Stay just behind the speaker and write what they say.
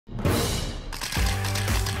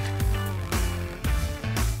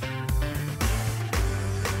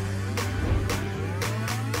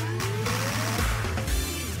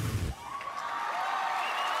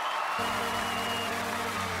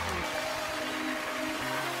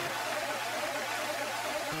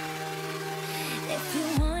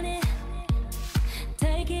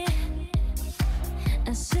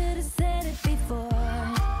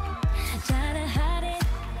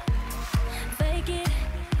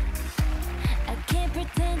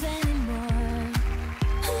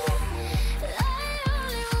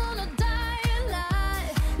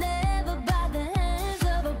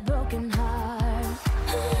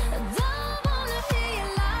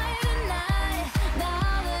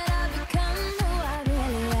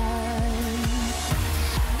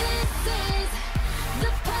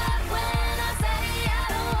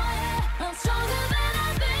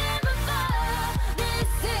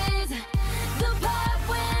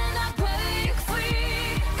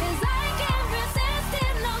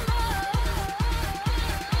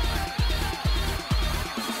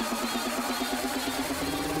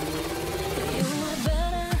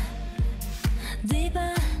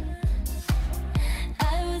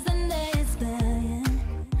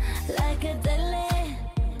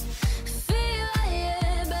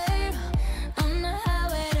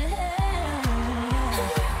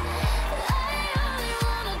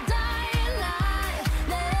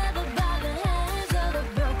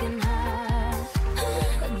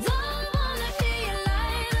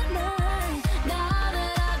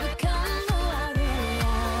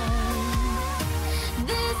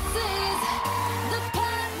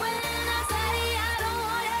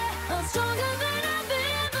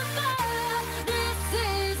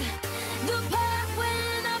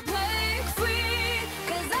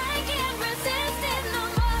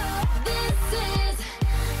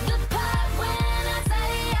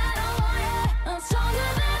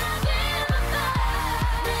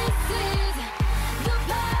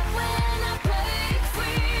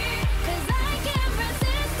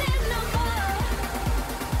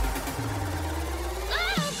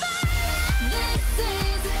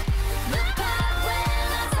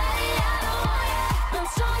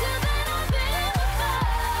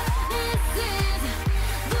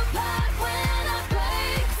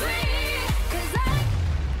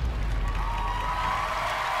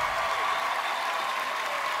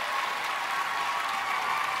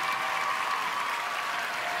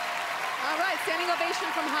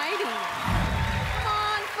information from Heidi. Come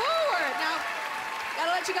on forward. Now,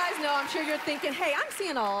 gotta let you guys know, I'm sure you're thinking, hey, I'm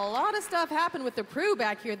seeing a lot of stuff happen with the crew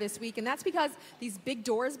back here this week, and that's because these big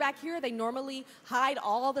doors back here, they normally hide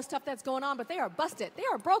all the stuff that's going on, but they are busted. They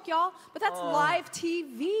are broke, y'all, but that's live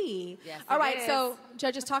TV. Yes, all right, so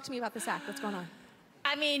judges, talk to me about this act. What's going on?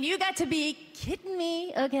 I mean, you got to be kidding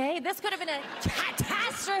me, okay? This could have been a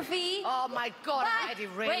catastrophe. Oh my God, Heidi,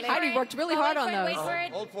 really? Heidi worked really hard on those. Wait for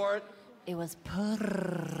it. Hold for it. It was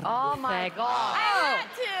perfect. Oh my God. I had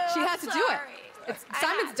to. She had to do it.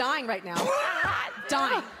 Simon's dying right now.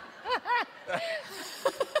 Dying.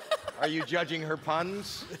 Are you judging her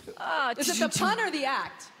puns? Oh, Is it the pun or the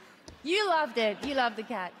act? you loved it. You loved the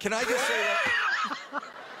cat. Can I just say that?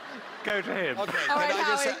 Go to him. Okay, All can right, I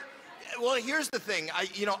just Howie. say, well, here's the thing. I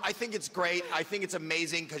think it's great. I think it's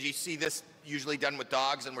amazing because you see this usually done with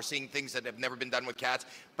dogs, and we're seeing things that have never been done with cats.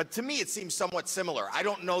 But to me, it seems somewhat similar. I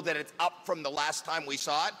don't know that it's up from the last time we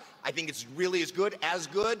saw it. I think it's really as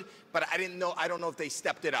good, but I don't know if they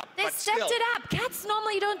stepped it up. They but stepped still, it up. Cats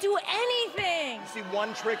normally don't do anything. You see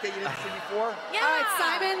one trick that you didn't see before? Yeah. All right,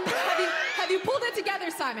 Simon, have you pulled it together,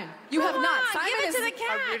 Simon? You have Come not. on, Simon give it is to the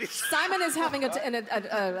cat. I'm really- Simon is having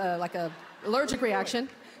like a allergic reaction.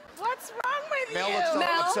 What's wrong with Mel you? looks so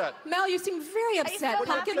upset. Mel, you seem very upset. still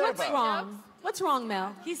Pumpkin, laughing what's about wrong? What's wrong,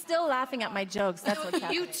 Mel? He's still laughing at my jokes. That's what's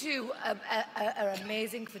happening. You two are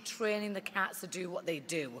amazing for training the cats to do what they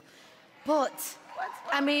do. But,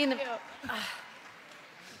 I mean,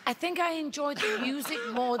 I think I enjoyed the music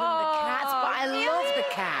more than the cats, but I love the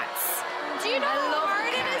cats. Do you know how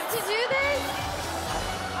hard it is to do this?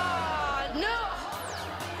 No!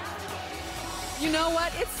 You know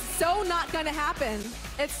what? It's so not gonna happen.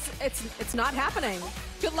 It's not happening.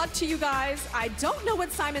 Good luck to you guys. I don't know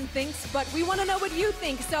what Simon thinks, but we want to know what you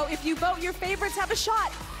think. So if you vote, your favorites have a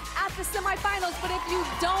shot at the semifinals. But if you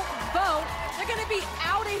don't vote, they're gonna be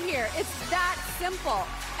out of here. It's that simple.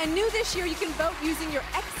 And new this year, you can vote using your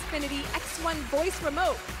Xfinity X1 voice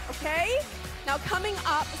remote. Okay? Now coming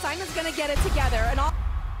up, Simon's gonna get it together, and all.